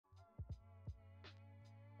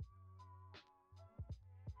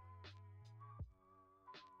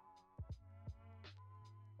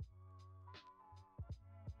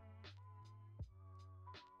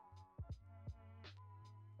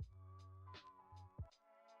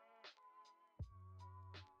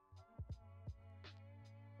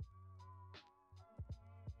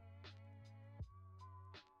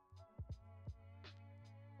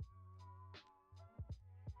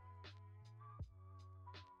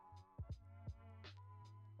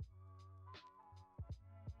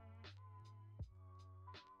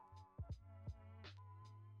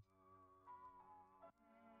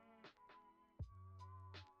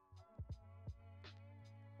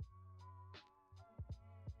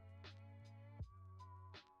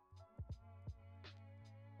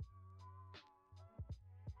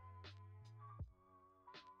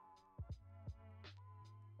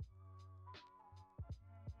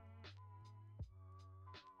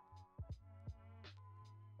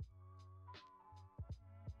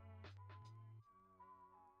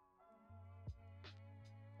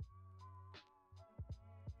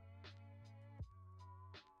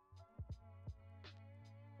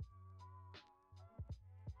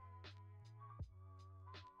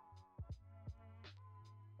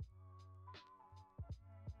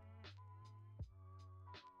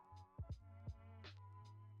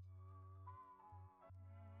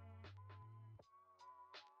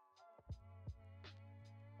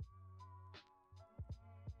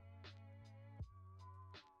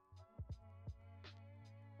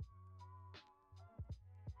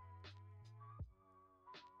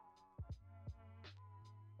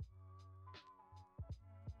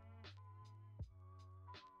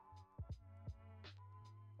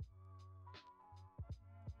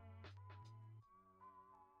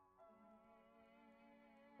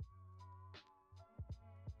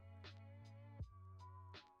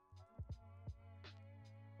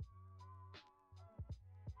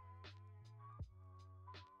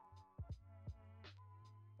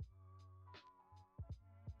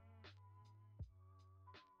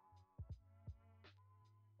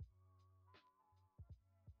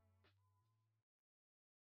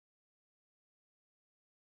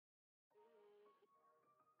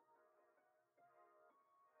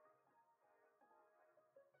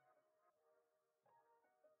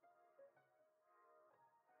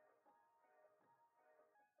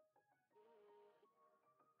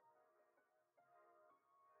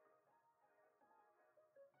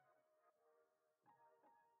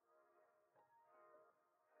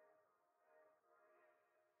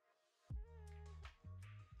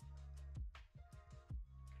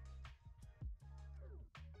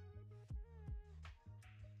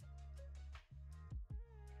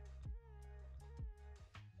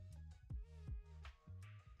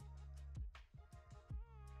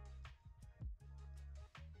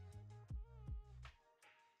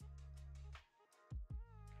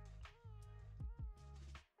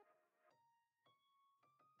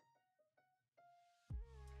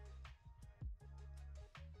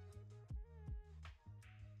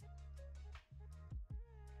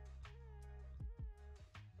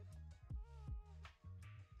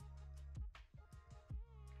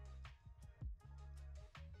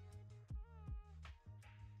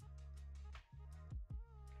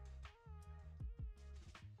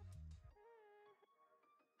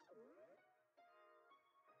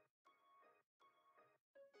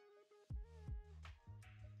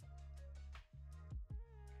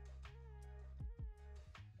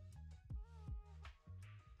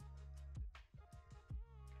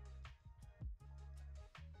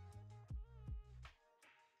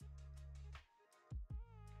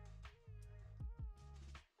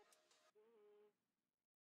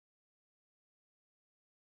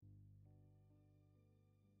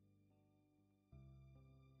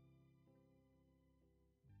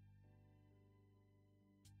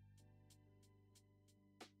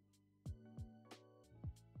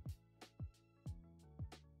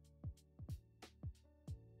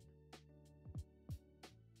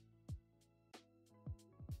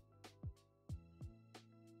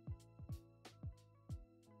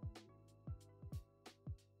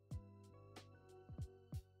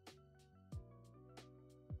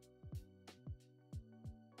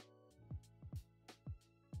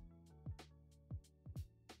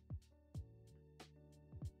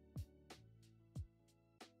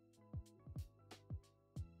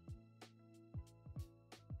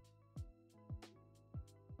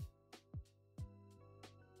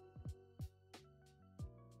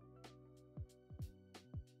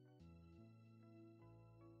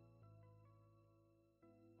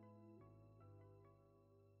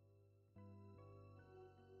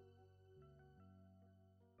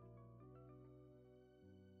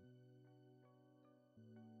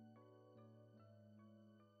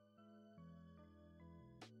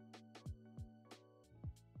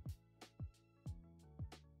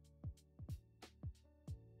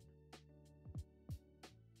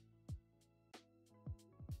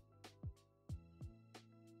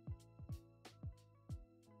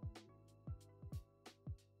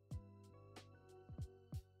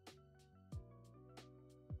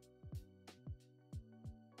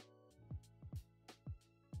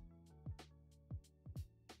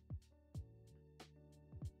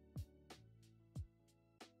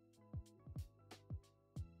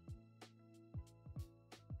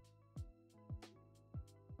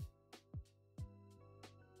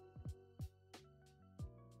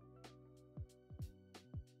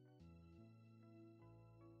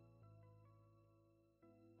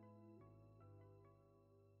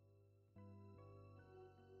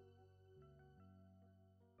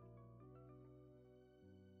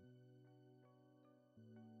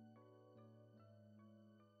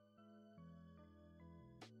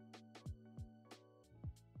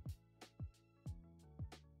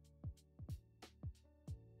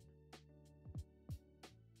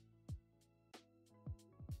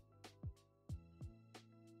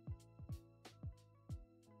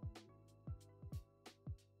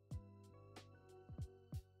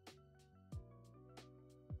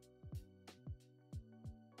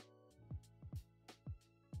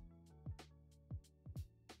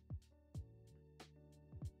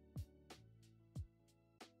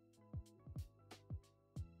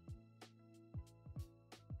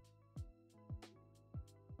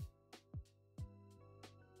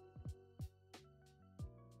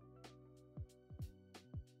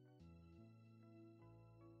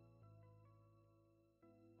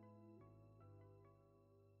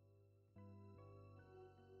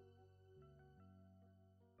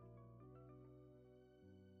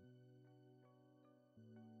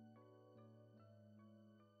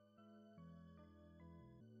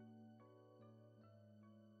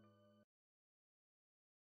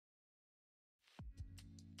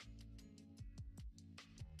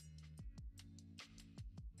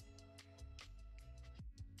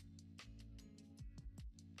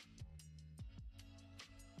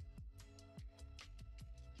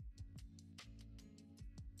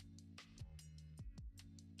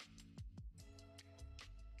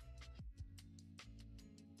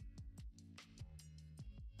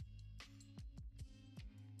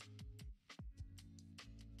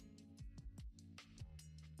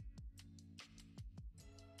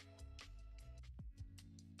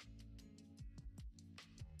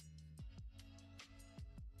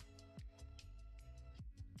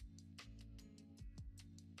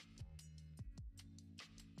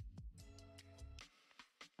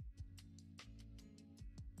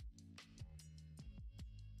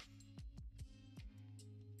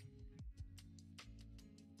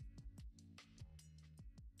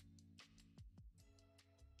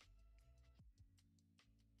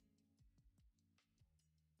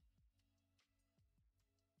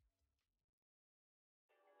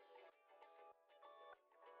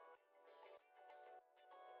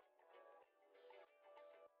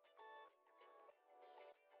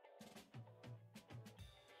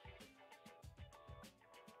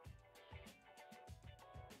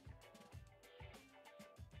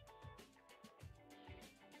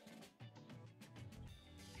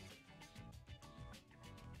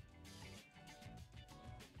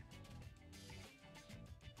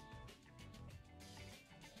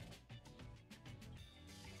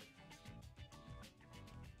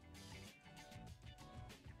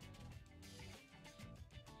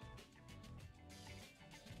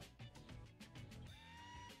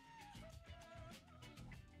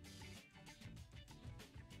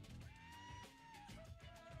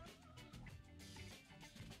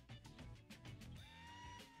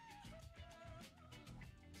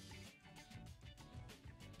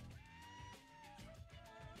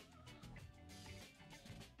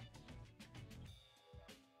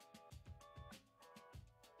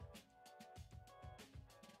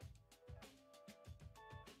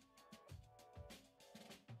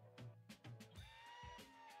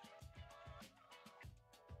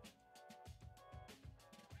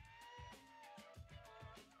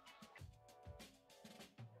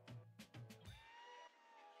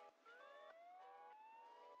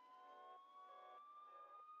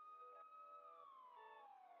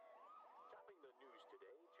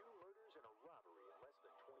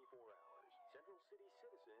City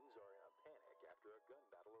citizens are in a panic after a gun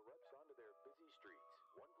battle erupts onto their busy streets.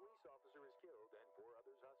 One police officer is killed and four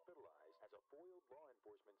others hospitalized as a foiled law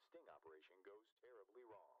enforcement sting operation goes terribly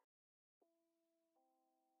wrong.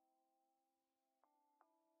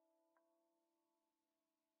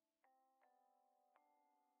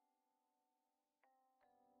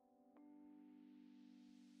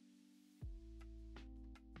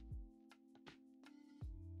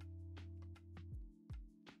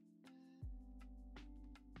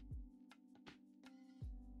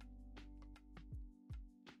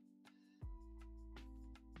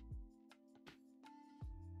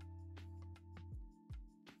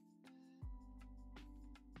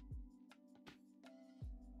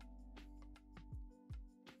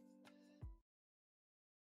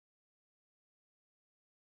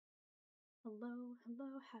 Hello,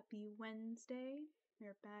 hello, happy Wednesday.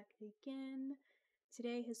 We're back again.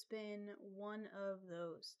 Today has been one of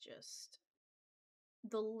those just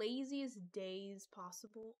the laziest days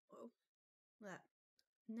possible. Oh, that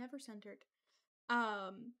never centered.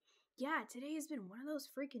 Yeah, today has been one of those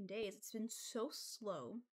freaking days. It's been so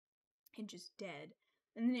slow and just dead.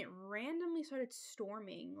 And then it randomly started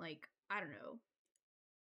storming, like, I don't know,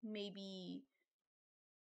 maybe,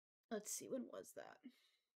 let's see, when was that?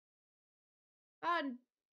 About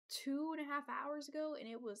 2.5 hours ago, and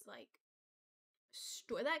it was like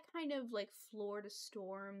that kind of like Florida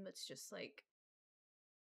storm that's just like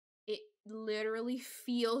it literally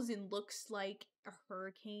feels and looks like a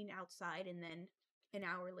hurricane outside, and then an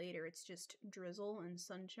hour later it's just drizzle and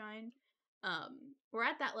sunshine. We're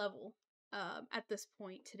at that level at this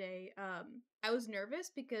point today. I was nervous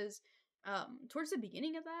because towards the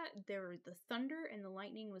beginning of that, the thunder and the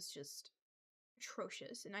lightning was just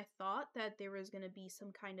atrocious, and I thought that there was going to be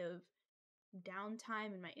some kind of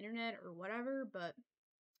downtime in my internet or whatever, but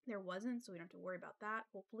there wasn't, so we don't have to worry about that,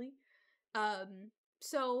 hopefully.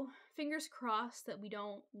 So fingers crossed that we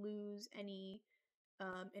don't lose any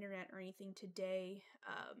internet or anything today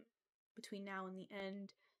between now and the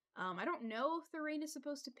end. I don't know if the rain is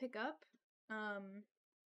supposed to pick up.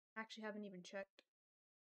 Actually haven't even checked.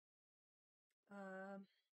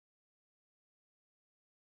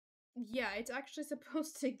 Yeah, it's actually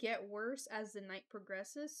supposed to get worse as the night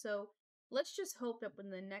progresses, so let's just hope that in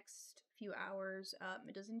the next few hours,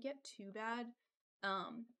 it doesn't get too bad.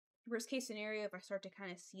 Worst case scenario, if I start to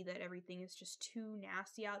kind of see that everything is just too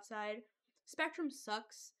nasty outside, Spectrum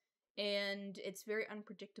sucks, and it's very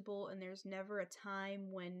unpredictable, and there's never a time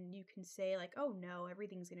when you can say, like, oh no,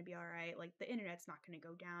 everything's gonna be alright, like, the internet's not gonna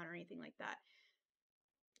go down or anything like that.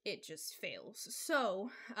 It just fails. So,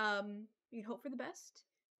 you can hope for the best.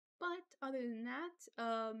 But other than that,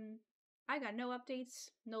 I got no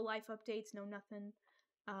updates, no life updates, no nothing.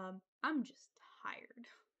 I'm just tired.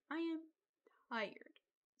 I am tired.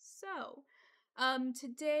 So,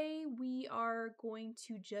 today we are going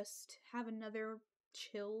to just have another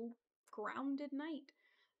chill, grounded night.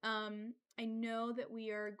 I know that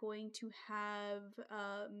we are going to have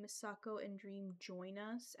Misako and Dream join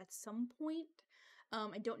us at some point.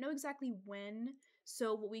 I don't know exactly when,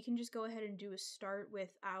 so what we can just go ahead and do is start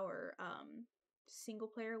with our single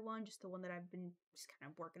player one, just the one that I've been just kind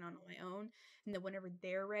of working on my own, and then whenever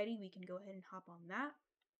they're ready, we can go ahead and hop on that.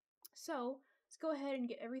 So let's go ahead and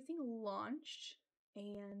get everything launched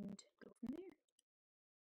and go from there.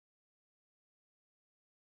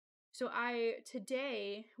 So I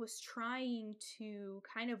today was trying to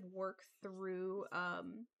kind of work through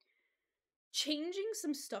changing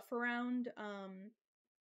some stuff around.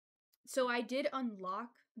 So I did unlock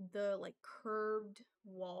the like curved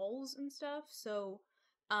walls and stuff. So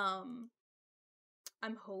I'm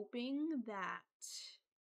hoping that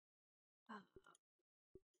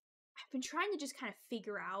I've been trying to just kind of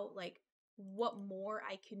figure out like what more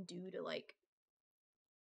I can do to like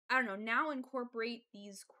I don't know, now incorporate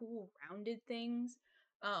these cool rounded things.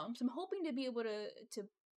 So I'm hoping to be able to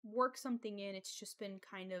work something in. It's just been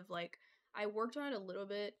kind of like I worked on it a little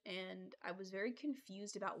bit and I was very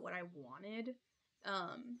confused about what I wanted.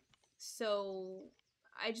 So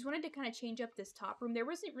I just wanted to kind of change up this top room. There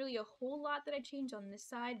wasn't really a whole lot that I changed on this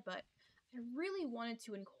side, but I really wanted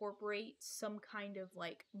to incorporate some kind of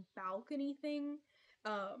like balcony thing.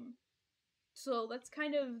 Um, so that's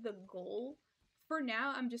kind of the goal. For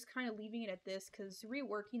now, I'm just kind of leaving it at this because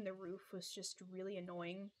reworking the roof was just really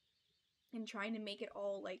annoying. And trying to make it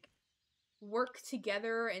all like work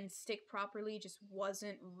together and stick properly just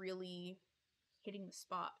wasn't really hitting the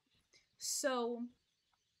spot. So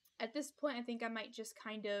at this point, I think I might just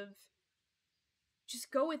kind of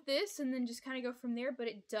just go with this and then just kind of go from there. But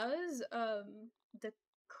it does, the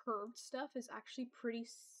curved stuff is actually pretty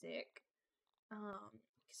sick.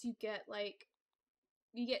 Because you get like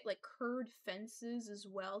you get like curved fences as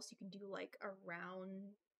well, so you can do like a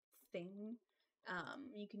round thing.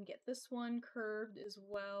 You can get this one curved as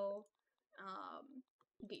well.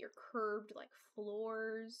 You get your curved like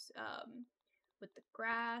floors with the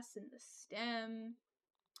grass and the stem.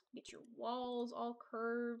 Get your walls all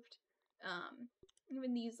curved.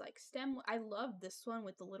 Even these like stem, I love this one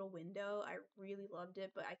with the little window. I really loved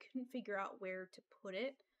it, but I couldn't figure out where to put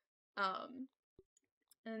it.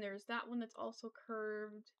 And there's that one that's also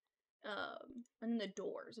curved. And then the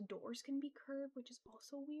doors can be curved, which is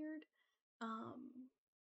also weird. I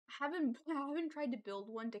haven't tried to build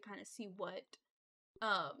one to kind of see what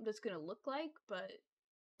that's gonna look like, but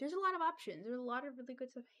there's a lot of options. There's a lot of really good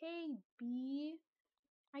stuff. Hey, B,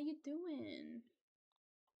 how you doing?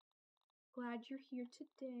 Glad you're here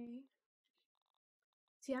today.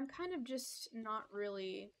 See, I'm kind of just not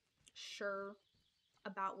really sure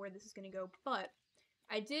about where this is gonna go, but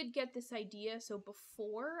I did get this idea. So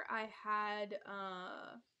before I had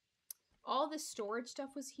all this storage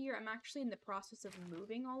stuff was here. I'm actually in the process of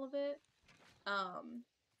moving all of it. Oh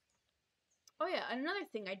yeah, and another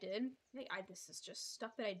thing I did, this is just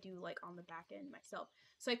stuff that I do like on the back end myself.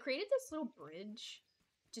 So I created this little bridge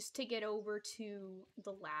just to get over to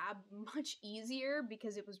the lab much easier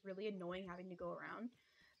because it was really annoying having to go around.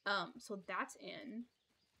 So that's in.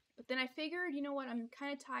 But then I figured, you know what, I'm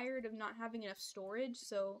kind of tired of not having enough storage,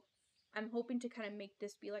 so I'm hoping to kind of make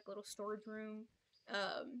this be like a little storage room,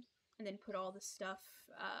 and then put all the stuff,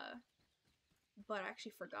 but I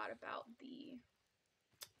actually forgot about the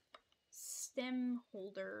stem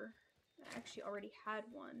holder. I actually already had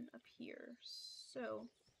one up here, so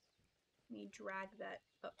let me drag that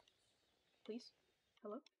up. Please?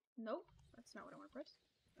 Hello? Nope, that's not what I want to press.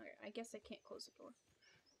 Okay, I guess I can't close the door.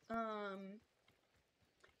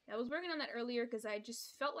 I was working on that earlier because I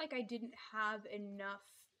just felt like I didn't have enough,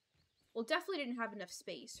 well, definitely didn't have enough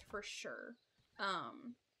space, for sure.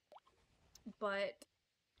 But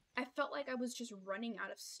I felt like I was just running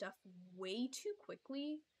out of stuff way too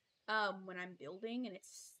quickly when I'm building, and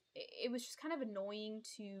it was just kind of annoying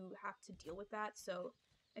to have to deal with that, so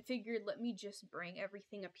I figured let me just bring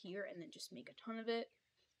everything up here and then just make a ton of it.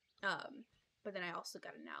 But then I also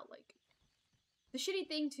gotta now, like, the shitty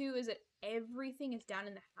thing too is that everything is down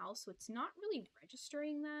in the house, so it's not really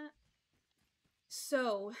registering that.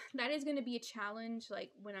 So that is gonna be a challenge,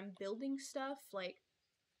 like, when I'm building stuff, like,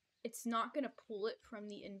 it's not gonna pull it from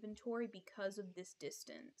the inventory because of this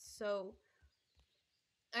distance. So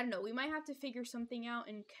I don't know, we might have to figure something out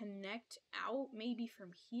and connect out maybe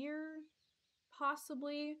from here,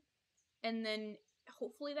 possibly, and then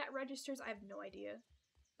hopefully that registers. I have no idea.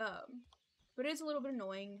 But it is a little bit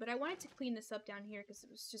annoying, but I wanted to clean this up down here because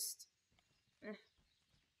it was just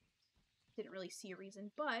didn't really see a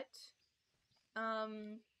reason. But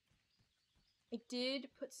I did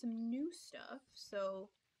put some new stuff, so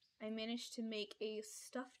I managed to make a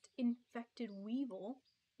stuffed infected weevil.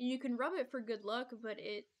 And you can rub it for good luck, but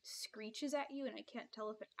it screeches at you, and I can't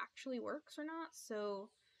tell if it actually works or not, so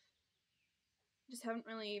just haven't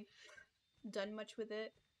really done much with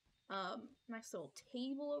it. Nice little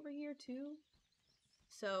table over here, too.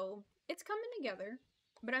 So, it's coming together,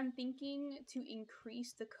 but I'm thinking to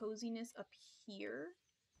increase the coziness up here.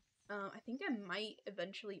 I think I might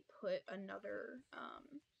eventually put another,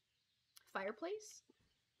 fireplace.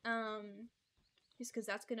 Just because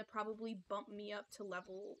that's going to probably bump me up to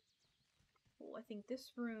level, well, I think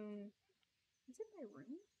this room, is it by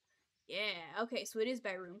room? Yeah, okay, so it is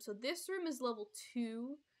by room. So this room is level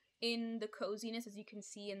 2 in the coziness, as you can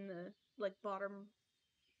see in the, like, bottom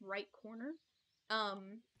right corner.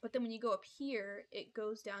 But then when you go up here, it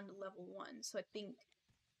goes down to level 1. So I think,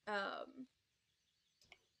 that's,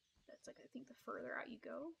 like, I think the further out you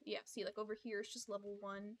go. Yeah, see, like, over here, it's just level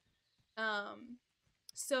 1.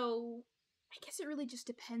 So I guess it really just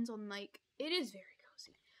depends on, like, it is very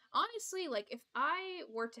cozy. Honestly, like, if I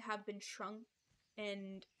were to have been shrunk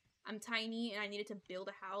and I'm tiny and I needed to build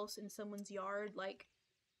a house in someone's yard, like,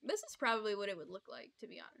 this is probably what it would look like, to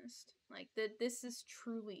be honest. Like, this is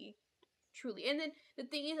truly, and then the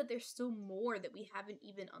thing is that there's still more that we haven't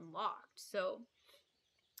even unlocked, so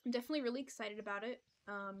I'm definitely really excited about it.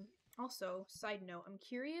 Also, side note, I'm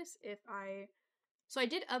curious if so I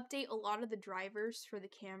did update a lot of the drivers for the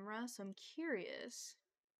camera, so I'm curious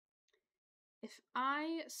if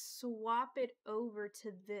I swap it over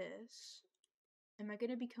to this, am I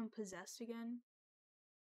gonna become possessed again?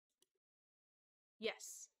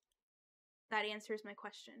 Yes. That answers my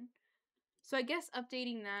question. So I guess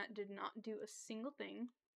updating that did not do a single thing.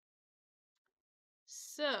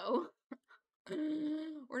 So,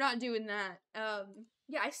 we're not doing that.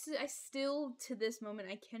 Yeah, I still, to this moment,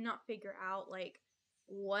 I cannot figure out, like,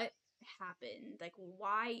 what happened. Like,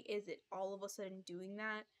 why is it all of a sudden doing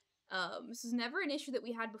that? This is never an issue that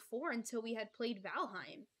we had before until we had played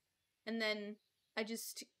Valheim. And then I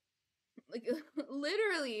just, like,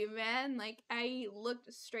 literally, man, like, I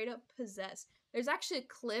looked straight up possessed. There's actually a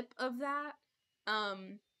clip of that,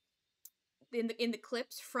 in the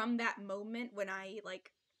clips from that moment when I,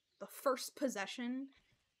 like, the first possession,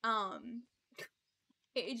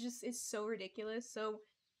 it just is so ridiculous. So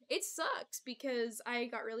it sucks because I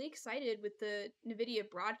got really excited with the NVIDIA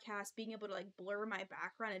broadcast being able to, like, blur my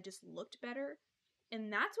background and just looked better.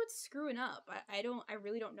 And that's what's screwing up. I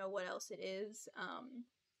really don't know what else it is.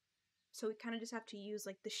 So we kind of just have to use,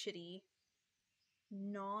 like, the shitty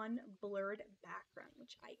non-blurred background,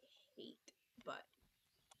 which I hate, but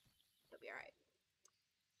it'll be alright.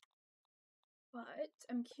 But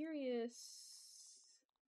I'm curious.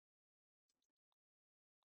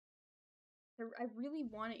 I really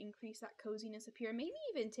want to increase that coziness up here. Maybe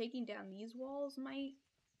even taking down these walls might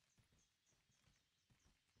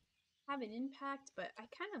have an impact, but I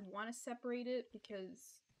kind of want to separate it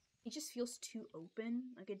because it just feels too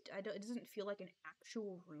open. Like, it doesn't feel like an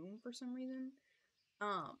actual room for some reason.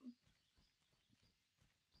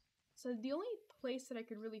 So the only place that I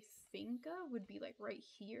could really think of would be, like, right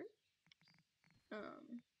here. But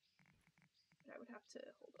I would have to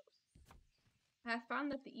hold up. I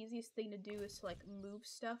found that the easiest thing to do is to, like, move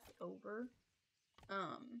stuff over,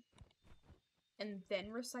 and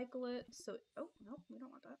then recycle it. So, oh no, we don't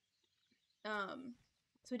want that.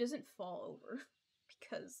 So it doesn't fall over,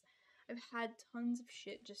 because I've had tons of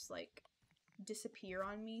shit just, like, disappear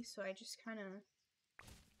on me. So I just kind of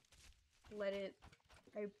let it.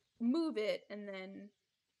 I move it and then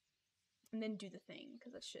do the thing,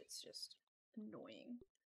 because that shit's just annoying.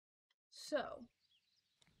 So,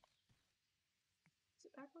 is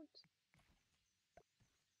it backwards?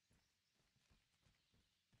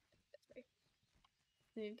 That's right.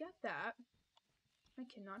 So we've got that. I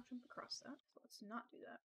cannot jump across that, so let's not do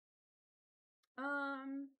that.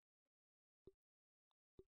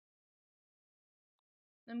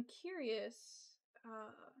 I'm curious,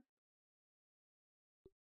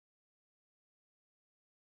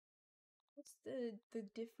 what's the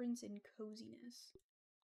difference in coziness?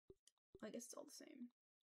 I guess it's all the same.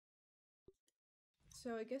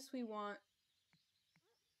 So I guess we want,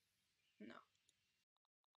 no.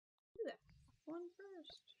 Do that one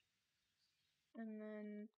first. And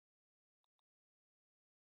then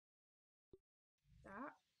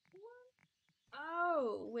that one?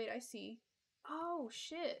 Oh, wait, I see. Oh,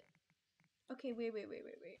 shit. Okay, wait.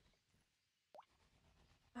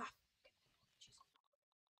 Ah, jeez.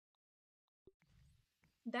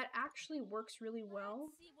 That actually works really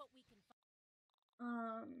well.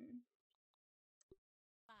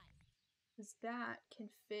 Because that can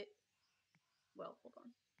fit. Well, hold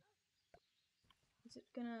on. Is it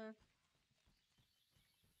gonna?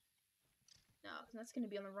 No, that's gonna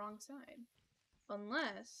be on the wrong side.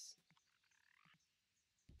 Unless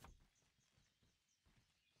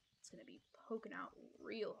it's gonna be poking out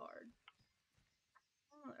real hard.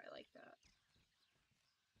 I don't know that I like that.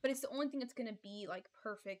 But it's the only thing that's gonna be, like,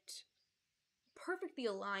 perfectly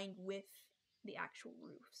aligned with the actual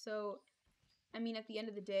roof. So, I mean, at the end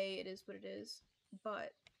of the day, it is what it is.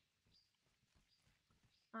 But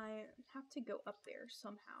I have to go up there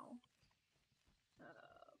somehow.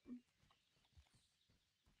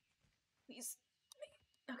 Please.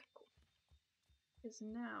 Okay, cool. Because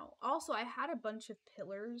now, also, I had a bunch of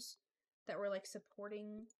pillars that were, like,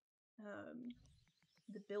 supporting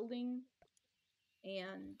the building,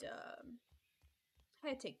 and I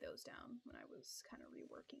had to take those down when I was kind of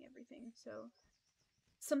reworking everything. So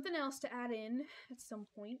something else to add in at some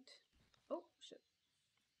point. Oh shit.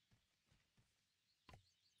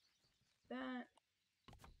 That.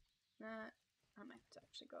 I might have to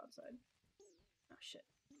actually go outside. Oh shit.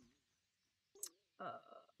 Oh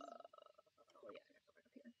yeah, I gotta go back up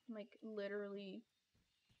here. I'm, like, literally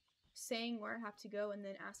saying where I have to go and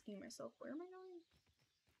then asking myself, where am I going?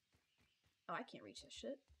 Oh, I can't reach this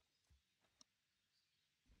shit.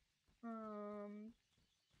 Oh,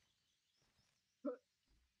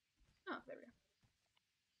 there we go.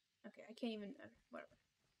 Okay, I can't even, whatever.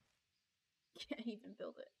 Can't even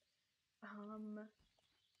build it.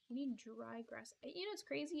 We need dry grass. You know, it's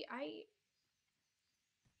crazy. I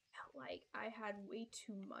felt like I had way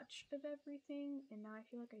too much of everything, and now I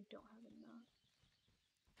feel like I don't have enough.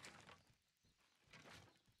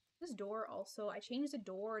 This door also, I changed the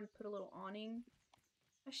door and put a little awning.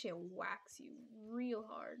 That shit whacks you real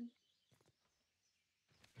hard.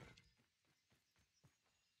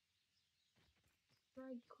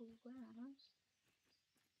 Dry grass.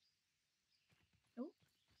 Oh,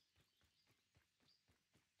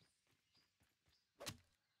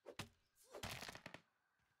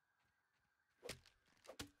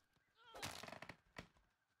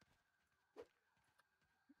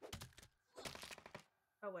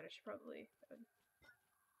 Oh, wait, I should probably...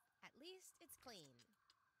 At least it's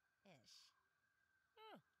clean-ish.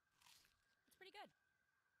 Oh, it's pretty good.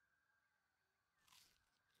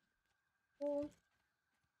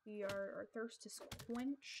 Our thirst is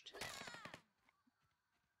quenched.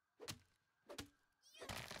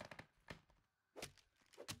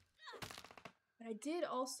 But I did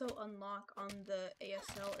also unlock on the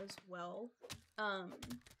ASL as well,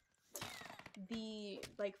 the,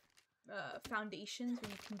 like, foundations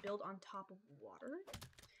where you can build on top of water,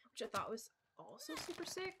 which I thought was also super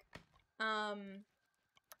sick. And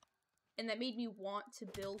that made me want to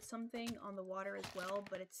build something on the water as well,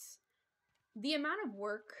 but it's the amount of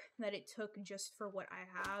work that it took just for what I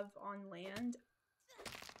have on land.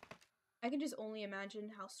 I can just only imagine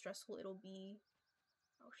how stressful it'll be.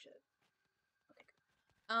 Oh shit. Okay.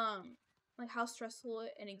 Like how stressful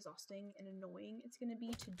and exhausting and annoying it's gonna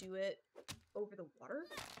be to do it over the water.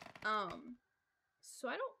 So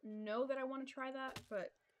I don't know that I want to try that,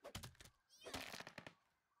 but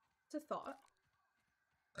it's a thought.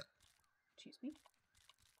 Excuse me.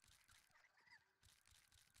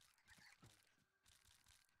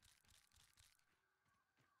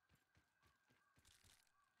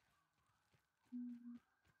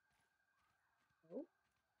 Oh.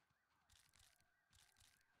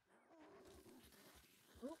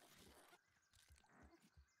 Oh.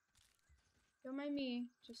 Don't mind me,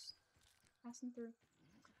 just passing through.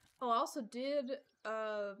 Oh, I also did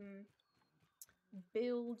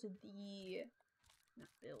build the, not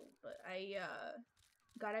build, but I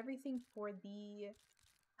got everything for the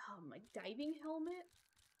like diving helmet,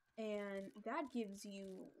 and that gives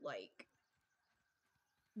you like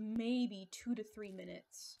maybe 2 to 3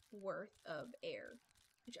 minutes worth of air,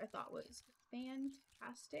 which I thought was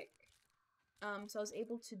fantastic. So I was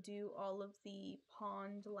able to do all of the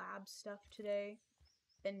pond lab stuff today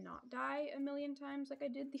and not die a million times like I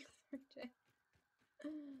did the other day.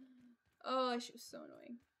 Oh, she was so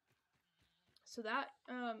annoying. So that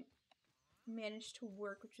managed to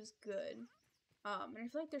work, which was good. And I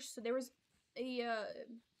feel like there was a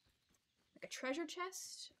like a treasure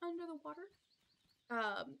chest under the water.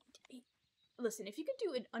 Listen, if you could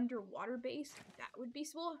do an underwater base, that would be,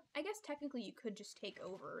 well, I guess technically you could just take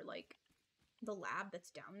over like the lab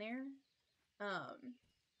that's down there.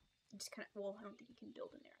 Just kind of, well, I don't think you can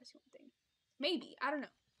build in there, that's the one thing. Maybe, I don't know.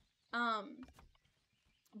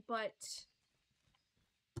 But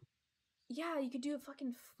yeah, you could do a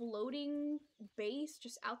fucking floating base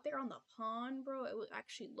just out there on the pond, bro. It would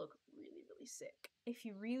actually look really, really sick. If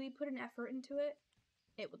you really put an effort into it,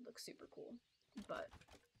 it would look super cool. But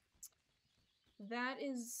that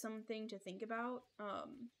is something to think about.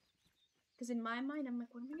 Because in my mind, I'm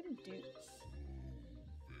like, what am I gonna do?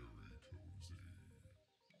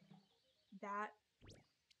 That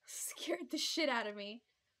scared the shit out of me.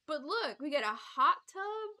 But look, we get a hot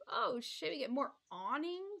tub. Oh shit, we get more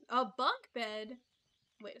awnings. A bunk bed.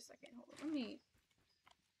 Wait a second, hold on. Let me...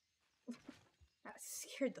 That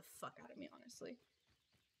scared the fuck out of me, honestly.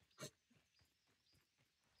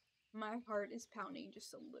 My heart is pounding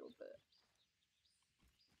just a little bit.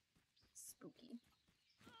 Spooky.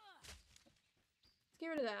 Let's get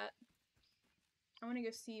rid of that. I want to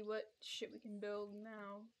go see what shit we can build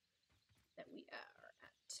now that we are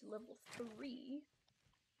at level 3.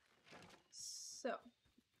 So,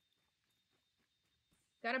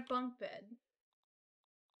 got a bunk bed.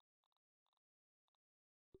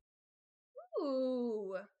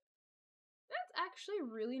 Ooh, that's actually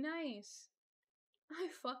really nice. I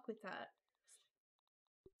fuck with that.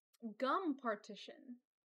 Gum partition.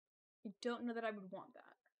 I don't know that I would want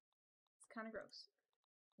that. It's kind of gross.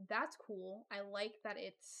 That's cool. I like that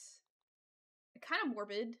it's kind of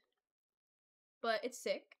morbid, but it's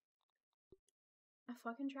sick. A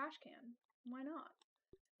fucking trash can. Why not?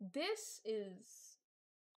 This is...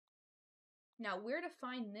 Now, where to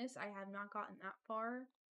find this, I have not gotten that far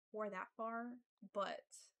or that far, but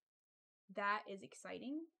that is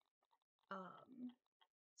exciting.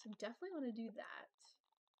 So definitely want to do that.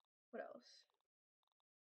 What else?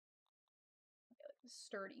 Okay, like the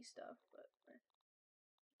sturdy stuff, but...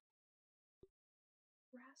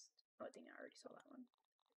 Rest? Oh, I think I already saw that one.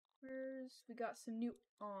 We got some new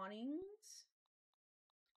awnings,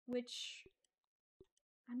 which,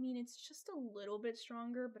 I mean, it's just a little bit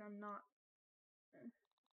stronger, but I'm not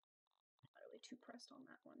really too pressed on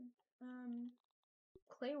that one.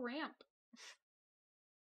 Clay ramp.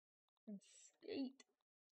 And skate.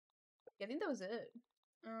 Yeah, I think that was it.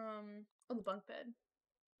 Oh, the bunk bed.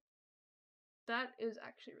 That is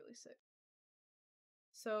actually really sick.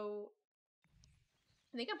 So,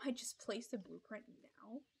 I think I might just place the blueprint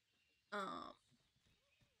now.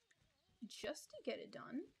 just to get it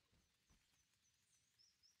done.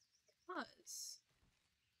 Because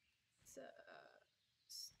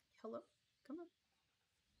hello? Come on.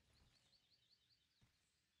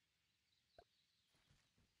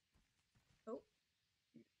 Oh.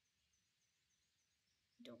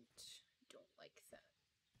 Don't like that.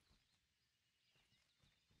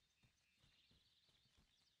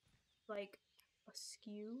 Like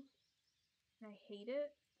askew. And I hate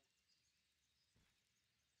it.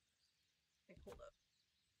 Okay, hold up.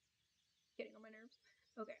 Getting on my nerves.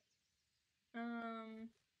 Okay. Can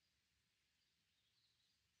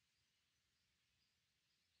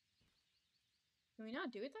we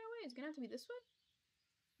not do it that way? It's gonna have to be this way?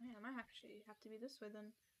 Man, I might actually have to be this way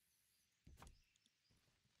then.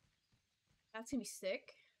 That's gonna be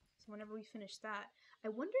sick. So whenever we finish that,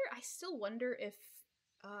 I still wonder if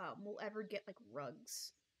we'll ever get like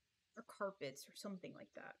rugs or carpets or something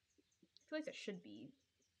like that. I feel like that should be.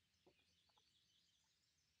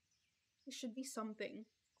 It should be something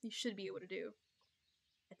you should be able to do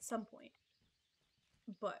at some point.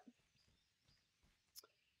 But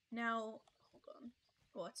now, hold on.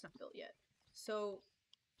 Well, it's not built yet. So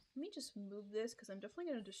let me just move this because I'm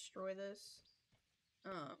definitely gonna destroy this.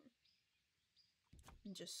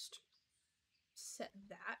 And just set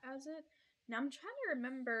that as it. Now I'm trying to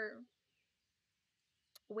remember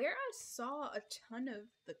where I saw a ton of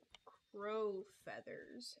the crow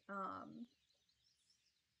feathers.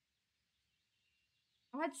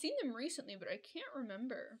 I had seen them recently, but I can't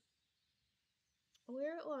remember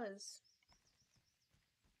where it was.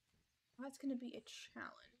 Oh, that's gonna be a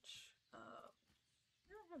challenge. What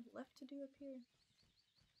do I have left to do up here?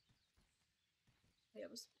 Yeah,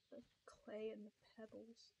 it was the clay and the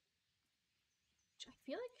pebbles. Which I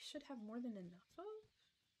feel like I should have more than enough of.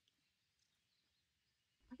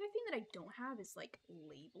 Other thing that I don't have is like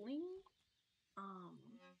labeling.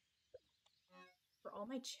 For all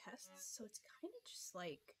my chests, so it's kind of just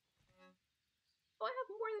like, oh, I have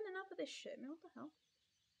more than enough of this shit, man, what the hell?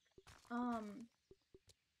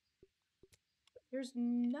 There's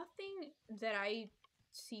nothing that I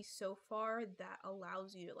see so far that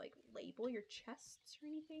allows you to like label your chests or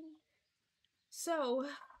anything. So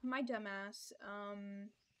my dumbass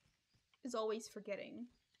is always forgetting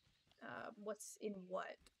what's in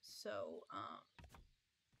what. So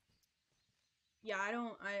yeah,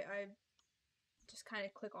 I just kind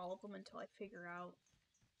of click all of them until I figure out,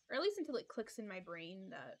 or at least until it clicks in my brain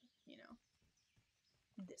that, you know,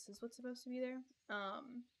 this is what's supposed to be there.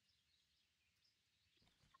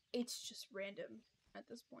 It's just random at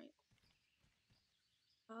this point.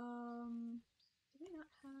 Do we not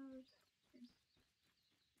have...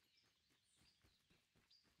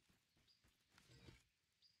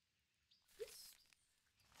 This?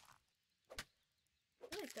 I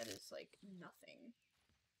feel like that is like nothing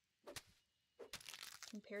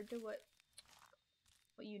compared to what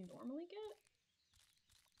you normally get.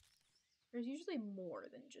 There's usually more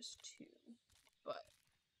than just 2, but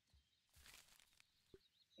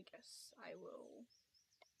I guess I will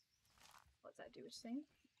let that do its thing.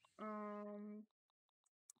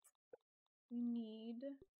 We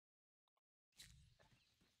need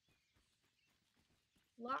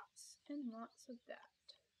lots and lots of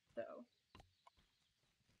that, though.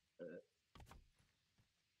 There's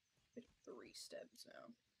 3 stems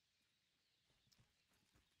now.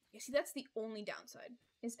 Yeah, see, that's the only downside,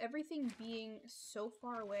 is everything being so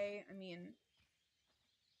far away. I mean,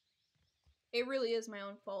 it really is my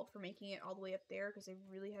own fault for making it all the way up there, because I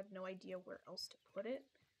really had no idea where else to put it.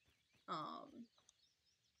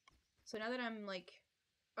 So now that I'm like,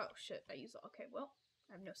 oh shit, I used all, okay, well,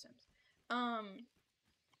 I have no stems. I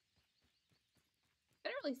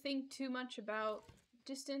didn't really think too much about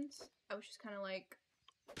distance. I was just kind of like,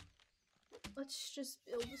 let's just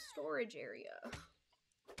build a storage area.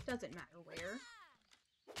 Doesn't matter where.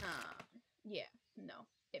 Yeah, no,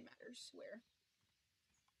 it matters where.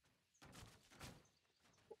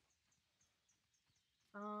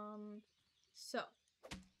 So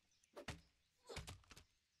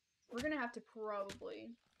we're gonna have to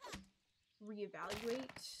probably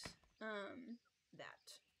reevaluate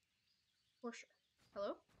that for sure.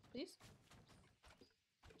 Hello, please.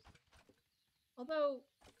 Although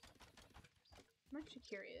I'm actually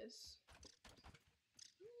curious.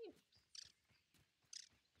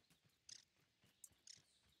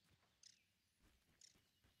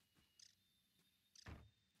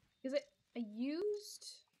 Because I used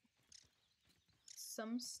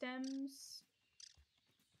some stems.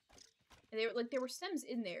 And they were like, there were stems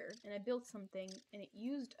in there, and I built something, and it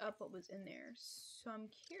used up what was in there. So I'm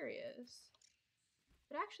curious.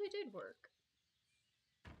 It actually did work.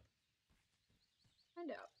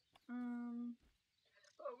 Find out.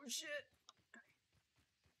 Oh shit.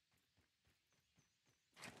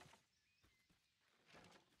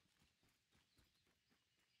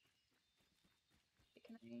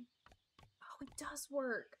 Can I? Oh, it does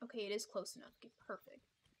work. Okay, it is close enough. Okay, perfect.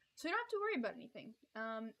 So we don't have to worry about anything.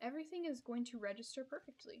 Everything is going to register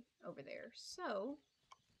perfectly over there. So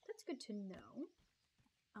that's good to know.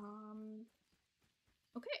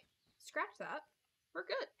 Okay, scratch that. We're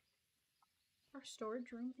good. Our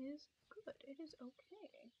storage room is good. It is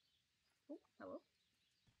okay. Oh, hello.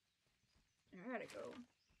 I gotta go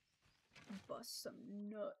bust some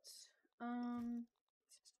nuts.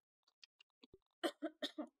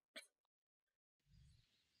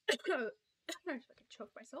 I fucking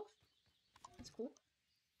choked myself. That's cool.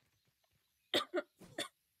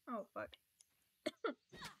 Oh, fuck.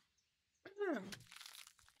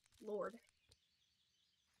 Lord.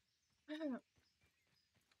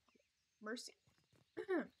 Mercy.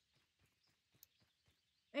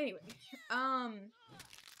 Anyway,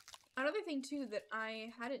 another thing too that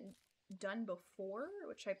I hadn't done before,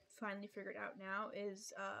 which I finally figured out now,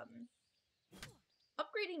 is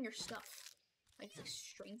upgrading your stuff. Like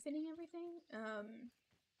strengthening everything.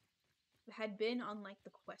 Had been on like the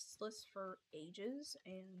quest list for ages,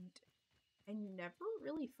 and I never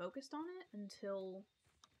really focused on it until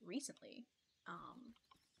recently.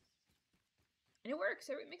 And it works.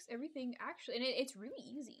 It makes everything actually, and it's really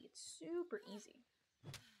easy. It's super easy.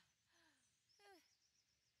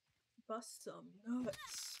 Bust some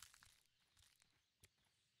nuts.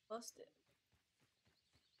 Bust it.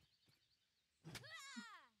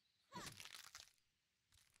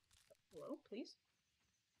 Hello, please.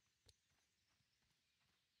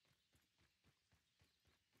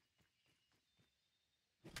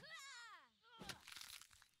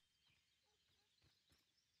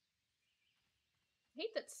 I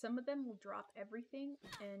hate that some of them will drop everything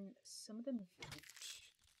and some of them don't.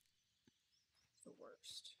 It's the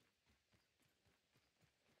worst.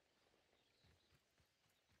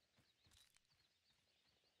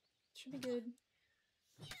 Should be good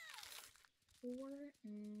for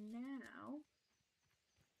now.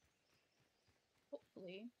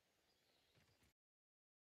 Hopefully.